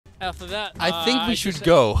After that, I think we I should just-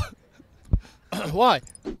 go. Why?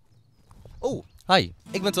 Oh, hi.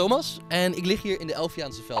 Ik ben Thomas en ik lig hier in de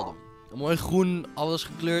Elfiaanse velden. Mooi groen, alles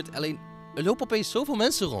gekleurd. Alleen, er lopen opeens zoveel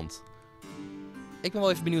mensen rond. Ik ben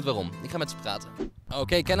wel even benieuwd waarom. Ik ga met ze praten.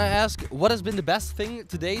 Oké, can I ask, what has been the best thing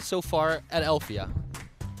today so far at Elfia?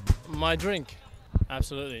 My drink.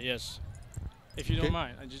 Absolutely, yes. If you don't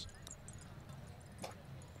mind, I just.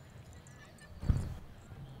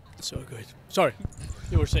 So good. Sorry,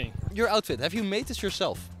 you were saying. Your outfit, have you made this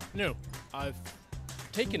yourself? No, I've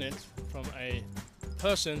taken it from a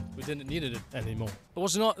person who didn't need it anymore. It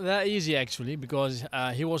was not that easy actually, because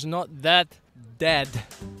he was not that dead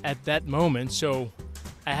at that moment, so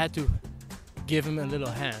I had to give him a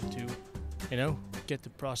little hand to, you know, get the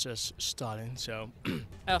process starting. So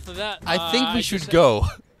after that, I think we should just- go.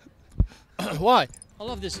 Why? I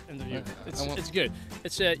love this interview. It's good.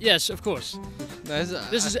 It's yes, of course.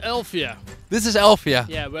 This is Elfia. This is Elfia.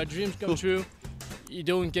 Yeah, where dreams come true. You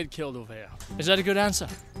don't get killed over here. Is that a good answer?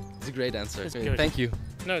 It's a great answer. It's Okay, good. thank you.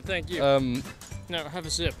 No, thank you. No, have a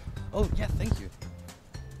sip. Oh yeah, thank you.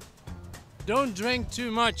 Don't drink too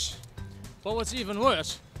much. But what's even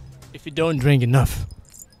worse, if you don't drink enough.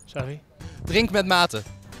 Sorry? Drink met mate.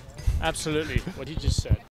 Absolutely, what he just said.